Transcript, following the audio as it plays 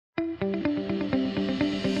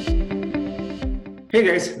Hey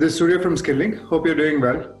guys, this is Surya from Skill-Lync. Hope you're doing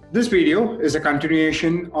well. This video is a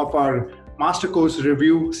continuation of our Master Course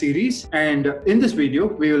Review series, and in this video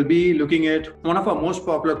we will be looking at one of our most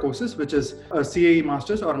popular courses, which is a CAE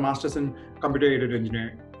Masters or Masters in Computer Aided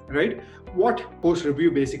Engineering. Right? What course review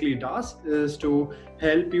basically does is to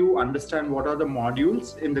help you understand what are the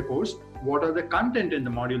modules in the course, what are the content in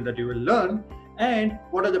the module that you will learn, and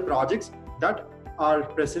what are the projects that are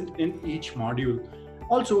present in each module.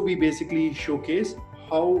 Also, we basically showcase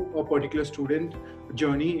how a particular student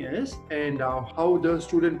journey is and how the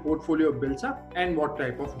student portfolio builds up and what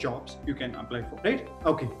type of jobs you can apply for, right?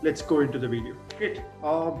 Okay, let's go into the video. Great.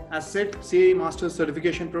 As said, CAE Master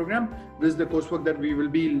Certification Program, this is the coursework that we will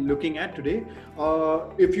be looking at today.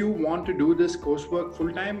 If you want to do this coursework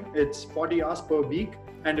full-time, it's 40 hours per week.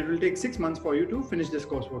 And it will take 6 months for you to finish this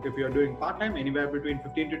coursework. If you are doing part-time, anywhere between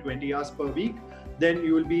 15 to 20 hours per week, then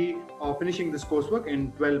you will be finishing this coursework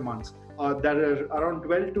in 12 months. There are around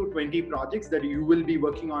 12 to 20 projects that you will be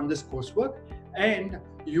working on this coursework, and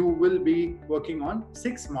you will be working on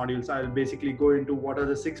 6 modules. I'll basically go into what are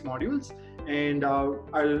the 6 modules, and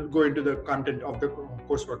I'll go into the content of the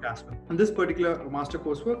coursework as well. And this particular master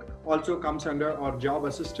coursework also comes under our job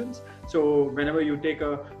assistance. So whenever you take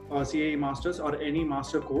a CAE Masters or any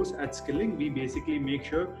master course at Skill-Lync, we basically make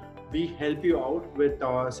sure we help you out with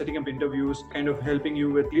setting up interviews, kind of helping you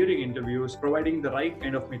with clearing interviews, providing the right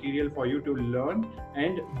kind of material for you to learn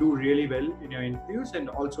and do really well in your interviews and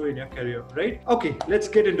also in your career, right? Okay, let's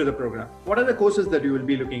get into the program. What are the courses that you will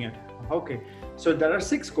be looking at? Okay, so there are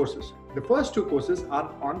 6 courses. The first 2 courses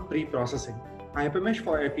are on pre-processing. Hypermesh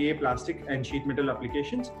for FEA plastic and sheet metal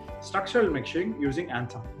applications, structural meshing using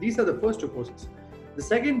ANSYS. These are the first 2 courses. The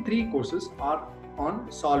second 3 courses are on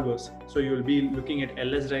solvers. So you will be looking at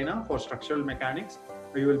LS-DYNA for structural mechanics.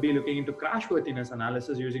 You will be looking into crashworthiness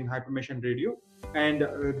analysis using hypermesh and radio. And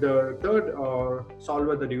the third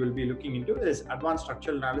solver that you will be looking into is advanced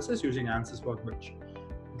structural analysis using ANSYS workbench.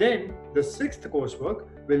 Then the 6th coursework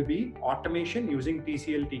will be automation using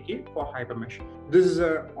TCL-TK for hypermesh. This is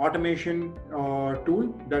an automation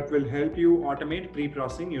tool that will help you automate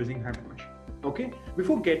pre-processing using hypermesh. Okay,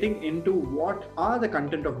 before getting into what are the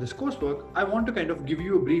content of this coursework, I want to kind of give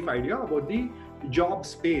you a brief idea about the job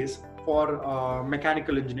space for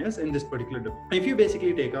mechanical engineers in this particular domain. If you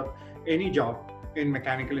basically take up any job in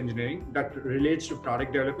mechanical engineering that relates to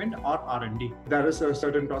product development or R&D, there is a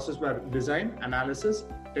certain process where design, analysis,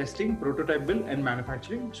 testing, prototype build, and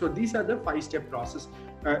manufacturing. So these are the 5-step process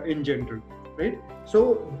in general. Right?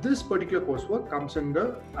 So this particular coursework comes in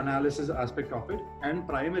the analysis aspect of it and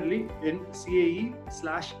primarily in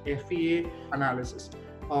CAE/FEA analysis.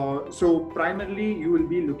 So primarily you will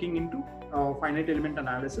be looking into finite element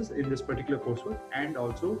analysis in this particular coursework, and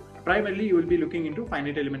also primarily you will be looking into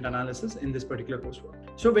finite element analysis in this particular coursework.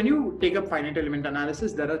 So when you take up finite element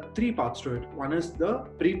analysis, there are 3 parts to it. One is the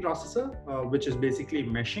preprocessor, which is basically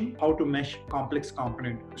meshing, how to mesh complex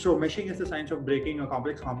component. So meshing is the science of breaking a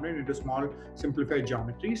complex component into small simplified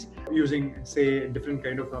geometries using, say, different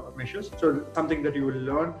kind of meshes. So something that you will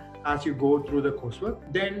learn as you go through the coursework.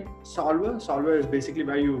 Then solver is basically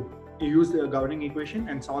where you use the governing equation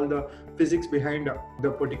and solve the physics behind the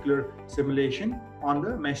particular simulation on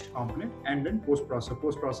the meshed component. And then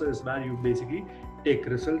post-processor is where you basically take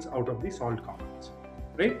results out of the solved components,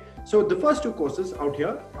 right? So the first 2 courses out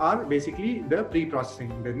here are basically the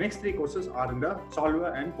pre-processing. The next 3 courses are in the solver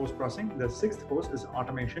and post-processing. The 6th course is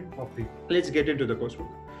automation for pre. Let's get into the coursework.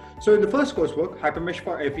 So in the first coursework, hypermesh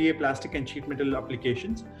for FEA plastic and sheet metal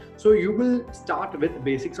applications. So you will start with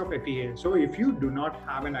basics of FEA. So if you do not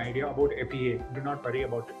have an idea about FEA, do not worry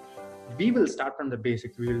about it. We will start from the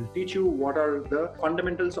basics. We will teach you what are the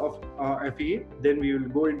fundamentals of FEA. Then we will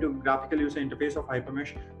go into graphical user interface of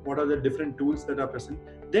hypermesh. What are the different tools that are present?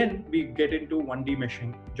 Then we get into 1D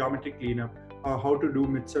meshing, geometry cleanup, how to do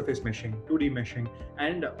mid-surface meshing, 2D meshing,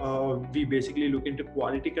 and we basically look into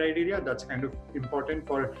quality criteria. That's kind of important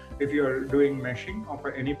for if you are doing meshing of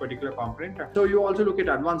any particular component. So you also look at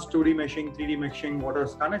advanced 2D meshing, 3D meshing, what are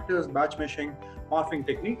connectors, batch meshing, morphing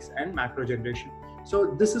techniques, and macro generation. So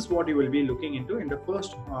this is what you will be looking into in the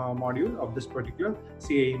first module of this particular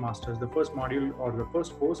CAE Masters. The first module or the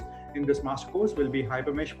first course in this master course will be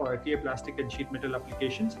hypermesh for FEA plastic and sheet metal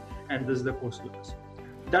applications, and this is the course syllabus.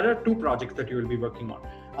 There are 2 projects that you will be working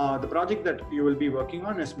on. The project that you will be working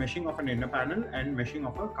on is meshing of an inner panel and meshing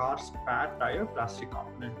of a car spare tire plastic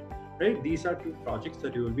component. Right? These are 2 projects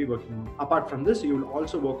that you will be working on. Apart from this, you will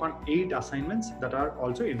also work on 8 assignments that are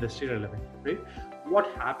also industry relevant. Right? What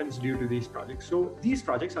happens due to these projects? So these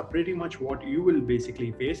projects are pretty much what you will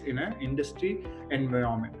basically face in an industry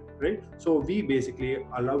environment. right? So we basically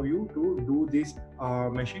allow you to do this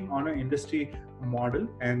meshing on an industry model,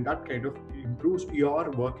 and that kind of improves your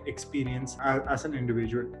work experience as an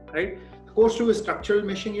individual, right? Course 2 is structural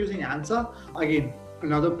meshing using ANSA. Again,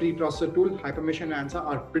 another preprocessor tool. Hypermesh and ANSA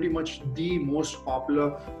are pretty much the most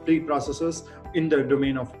popular preprocessors in the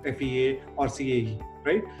domain of FEA or CAE,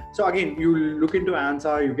 right? So again, you look into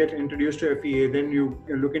ANSA, you get introduced to FEA, then you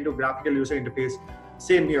look into graphical user interface.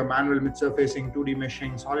 Same here, manual mid-surfacing, 2D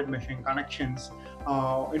meshing, solid meshing, connections,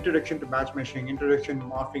 introduction to batch meshing, introduction to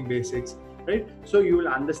morphing basics, right? So you will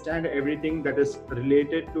understand everything that is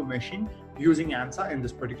related to meshing using ANSA in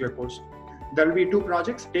this particular course. There will be 2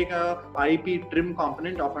 projects. Take a IP trim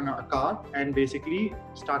component of a car and basically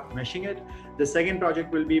start meshing it. The second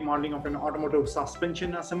project will be modeling of an automotive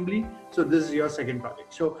suspension assembly. So this is your second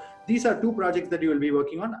project. So these are 2 projects that you will be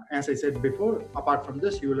working on. As I said before, apart from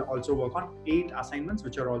this, you will also work on 8 assignments,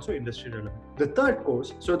 which are also industry relevant. The third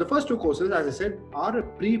course, so the first 2 courses, as I said, are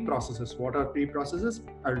pre-processes. What are pre-processes?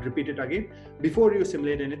 I'll repeat it again. Before you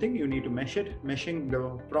simulate anything, you need to mesh it. Meshing,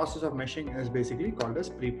 the process of meshing is basically called as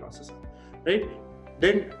pre-processor, right?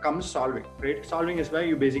 Then comes solving, right? Solving is where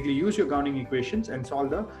you basically use your governing equations and solve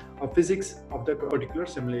the physics of the particular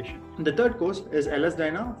simulation. The third course is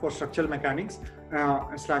LS-DYNA for structural mechanics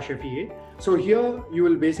 / FEA. So here you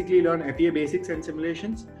will basically learn FEA basics and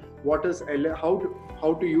simulations. What is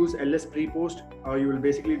how to use LS pre-post. You will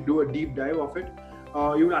basically do a deep dive of it.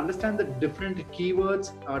 You will understand the different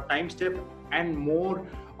keywords, time step, and more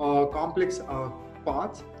complex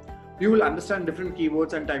parts. You will understand different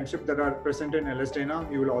keywords and time steps that are present in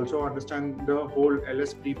LS-DYNA. You will also understand the whole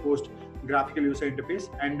LS pre-post graphical user interface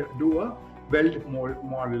and do a weld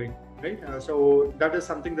modeling, right? So that is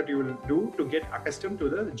something that you will do to get accustomed to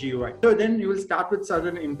the GUI. So then you will start with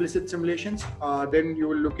certain implicit simulations. Then you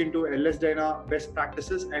will look into LS-DYNA best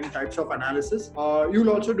practices and types of analysis. You will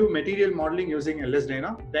also do material modeling using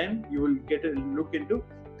LS-DYNA. Then you will get a look into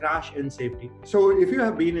crash and safety. So if you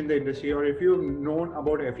have been in the industry or if you've known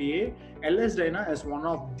about FEA, LS-DYNA is one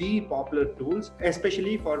of the popular tools,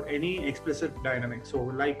 especially for any explicit dynamics. So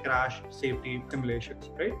like crash, safety, simulations,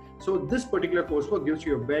 right? So this particular coursework gives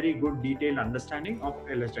you a very good detailed understanding of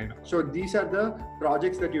LS-DYNA. So these are the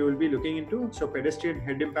projects that you will be looking into. So pedestrian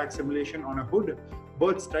head impact simulation on a hood,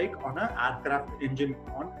 bird strike on an aircraft engine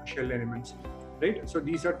on shell elements. Right? So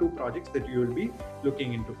these are 2 projects that you will be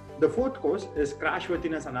looking into. The fourth course is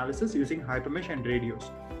Crashworthiness Analysis using Hypermesh and radios,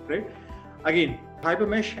 right? Again,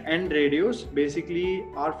 Hypermesh and radios basically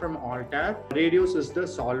are from Altair. Radios is the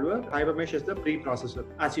solver, Hypermesh is the preprocessor.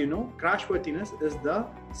 As you know, Crashworthiness is the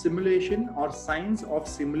simulation or science of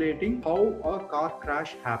simulating how a car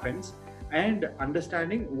crash happens and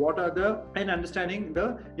understanding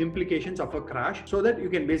the implications of a crash so that you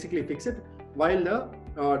can basically fix it while the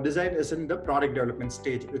design is in the product development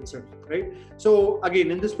stage itself, right? So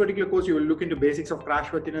again, in this particular course, you will look into basics of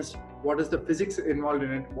crashworthiness, what is the physics involved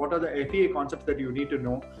in it, what are the FEA concepts that you need to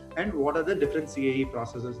know, and what are the different CAE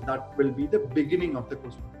processes. That will be the beginning of the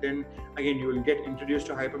course. Then again, you will get introduced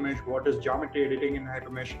to Hypermesh, what is geometry editing in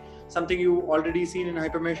Hypermesh, something you already seen in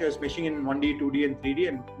Hypermesh as meshing in 1D, 2D, and 3D,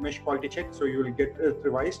 and mesh quality check, so you will get it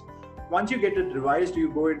revised. Once you get it revised,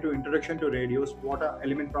 you go into introduction to radios, what are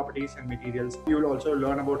element properties and materials. You will also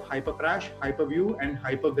learn about hypercrash, hyperview, and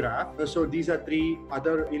hypergraph. So these are 3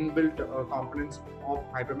 other inbuilt components of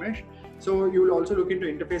Hypermesh. So you will also look into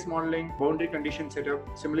interface modeling, boundary condition setup,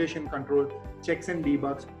 simulation control, checks and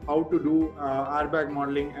debugs, how to do airbag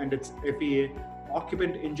modeling and its FEA,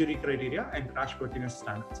 occupant injury criteria, and crashworthiness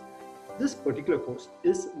standards. This particular course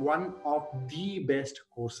is one of the best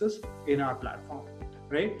courses in our platform.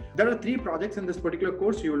 Right? There are 3 projects in this particular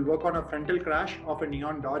course. You will work on a frontal crash of a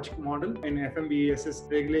neon Dodge model in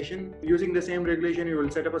FMVSS regulation. Using the same regulation, you will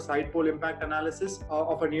set up a side pole impact analysis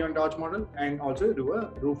of a neon Dodge model and also do a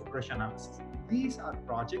roof crush analysis. These are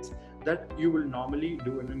projects that you will normally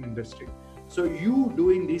do in an industry. So you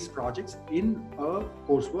doing these projects in a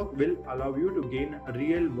coursework will allow you to gain a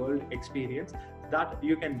real world experience that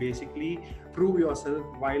you can basically prove yourself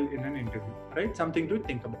while in an interview, right? Something to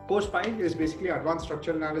think about. Course 5 is basically advanced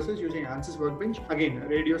structural analysis using ANSYS Workbench. Again,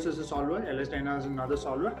 radios is a solver, LS-DYNA is another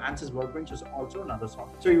solver, ANSYS Workbench is also another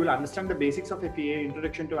solver. So you will understand the basics of FEA,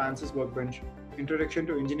 introduction to ANSYS Workbench, introduction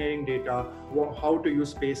to engineering data, how to use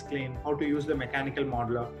space claim, how to use the mechanical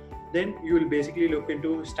modeler. Then you will basically look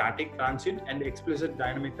into static, transient, and explicit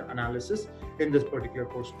dynamic analysis in this particular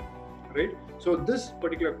course. Right? So this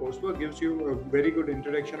particular coursework gives you a very good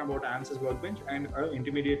introduction about ANSYS Workbench and an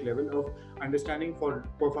intermediate level of understanding for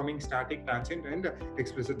performing static, transient, and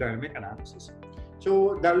explicit dynamic analysis.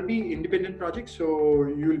 So that will be independent projects. So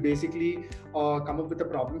you will basically come up with a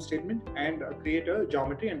problem statement and create a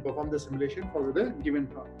geometry and perform the simulation for the given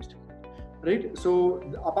problem statement. Right. So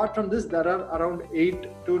apart from this, there are around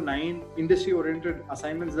 8 to 9 industry-oriented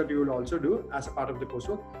assignments that you will also do as a part of the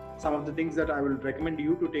coursework. Some of the things that I will recommend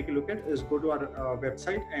you to take a look at is go to our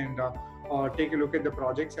website and take a look at the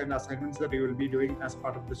projects and assignments that you will be doing as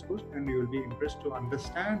part of this course, and you will be impressed to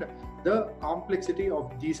understand the complexity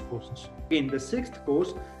of these courses. In the 6th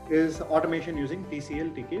course is automation using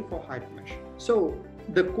TCL/TK for Hypermesh. So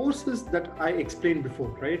the courses that I explained before,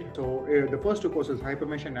 right? So the first 2 courses,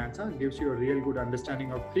 Hypermesh and ANSA, gives you a real good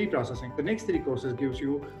understanding of pre-processing. The next 3 courses gives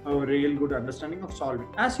you a real good understanding of solving.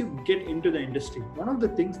 As you get into the industry, one of the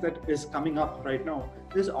things that is coming up right now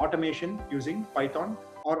is automation using Python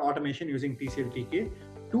or automation using TCL/TK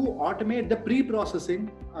to automate the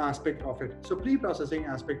pre-processing aspect of it. So pre-processing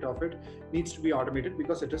aspect of it needs to be automated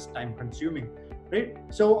because it is time consuming, right?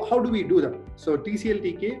 So how do we do that? So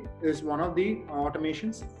TCL/TK is one of the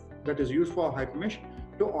automations that is used for Hypermesh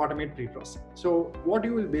to automate pre-processing. So what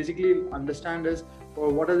you will basically understand is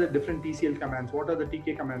what are the different TCL commands, what are the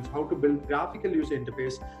TK commands, how to build graphical user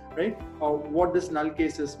interface, right? What does null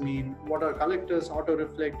cases mean, what are collectors, auto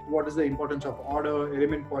reflect, what is the importance of order,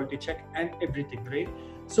 element quality check, and everything, right?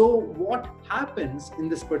 So what happens in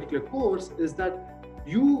this particular course is that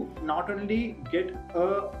you not only get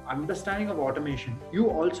a understanding of automation, you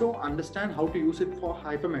also understand how to use it for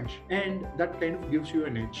Hypermesh, and that kind of gives you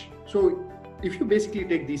an edge. So if you basically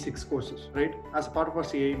take these 6 courses, right, as a part of our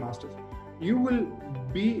CAE Masters, you will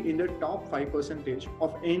be in the top 5%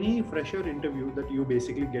 of any fresher interview that you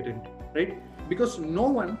basically get into, right? Because no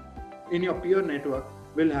one in your peer network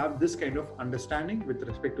will have this kind of understanding with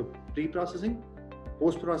respect to pre-processing,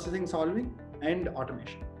 post-processing solving, and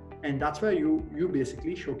automation. And that's where you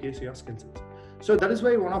basically showcase your skill sets. So that is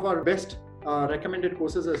why one of our best recommended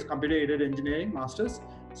courses is Computer Aided Engineering Masters.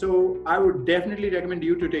 So I would definitely recommend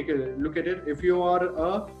you to take a look at it. If you are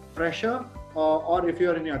a fresher or if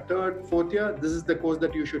you're in your 3rd, 4th year, this is the course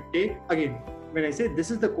that you should take. Again, when I say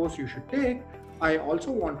this is the course you should take, I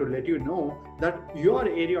also want to let you know that your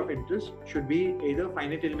area of interest should be either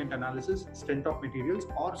finite element analysis, strength of materials,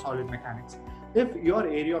 or solid mechanics. If your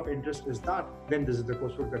area of interest is that, then this is the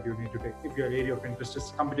coursework that you need to take. If your area of interest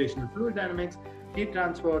is computational fluid dynamics, heat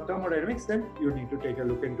transfer, thermodynamics, then you need to take a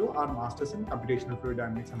look into our masters in computational fluid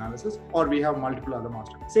dynamics analysis, or we have multiple other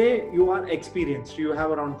masters. Say you are experienced, you have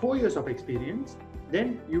around 4 years of experience,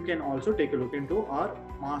 then you can also take a look into our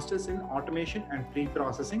masters in automation and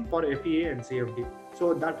pre-processing for FEA and CFD.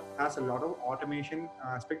 So that has a lot of automation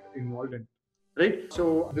aspect involved in it. Right?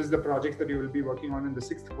 So this is the project that you will be working on in the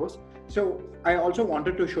 6th course. So I also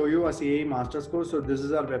wanted to show you a CAE Masters course. So this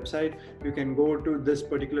is our website. You can go to this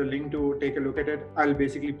particular link to take a look at it. I'll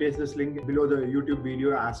basically paste this link below the YouTube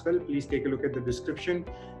video as well. Please take a look at the description.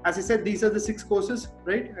 As I said, these are the 6 courses,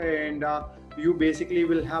 right? And you basically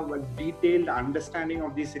will have a detailed understanding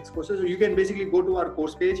of these 6 courses. So you can basically go to our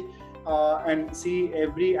course page and see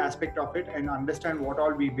every aspect of it and understand what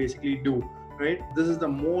all we basically do. Right? This is the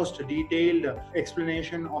most detailed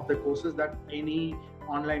explanation of the courses that any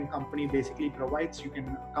online company basically provides. You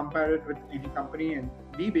can compare it with any company, and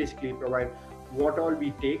we basically provide what all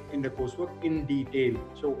we take in the coursework in detail.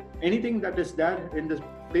 So anything that is there in this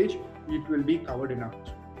page, it will be covered in our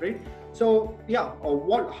course, right? So yeah,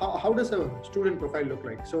 how does a student profile look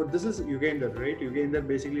like? So this is Yugender, right? Yugender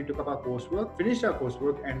basically took up our coursework, finished our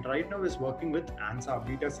coursework, and right now is working with ANSA,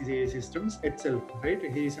 BETA-CAE Systems itself, right?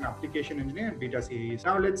 He is an application engineer at BETA-CAE.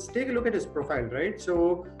 Now let's take a look at his profile, right?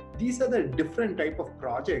 So these are the different type of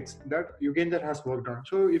projects that Yugender has worked on.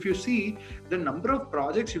 So if you see the number of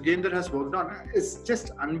projects Yugender has worked on is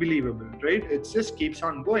just unbelievable, right? It just keeps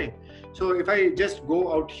on going. So if I just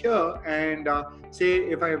go out here and say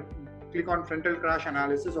if I click on frontal crash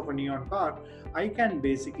analysis of a neon car, I can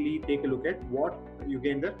basically take a look at what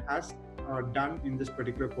Yugender has done in this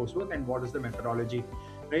particular coursework and what is the methodology,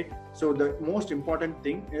 right? So the most important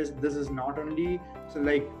thing is this is not only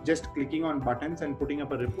like just clicking on buttons and putting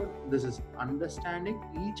up a report. This is understanding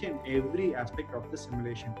each and every aspect of the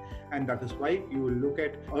simulation, and that is why you will look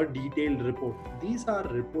at a detailed report. These are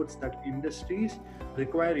reports that industries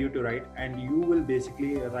require you to write, and you will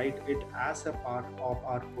basically write it as a part of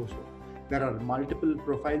our coursework. There are multiple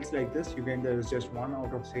profiles like this. There is just one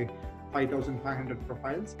out of say 5,500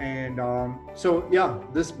 profiles, and so yeah,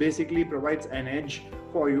 this basically provides an edge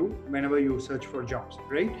for you whenever you search for jobs,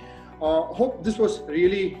 right? Hope this was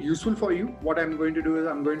really useful for you. What I'm going to do is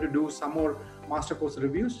I'm going to do some more master course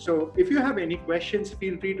reviews. So if you have any questions,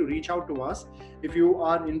 feel free to reach out to us. If you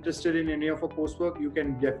are interested in any of our coursework, you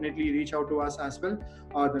can definitely reach out to us as well.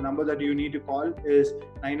 The number that you need to call is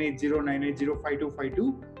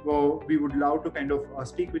 980-980-5252. Well, we would love to kind of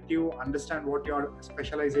speak with you, understand what your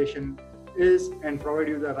specialization is, and provide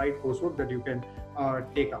you the right coursework that you can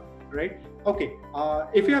take up, right? Okay,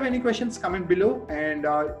 if you have any questions, comment below, and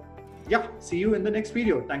yeah, see you in the next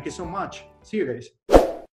video. Thank you so much. See you guys.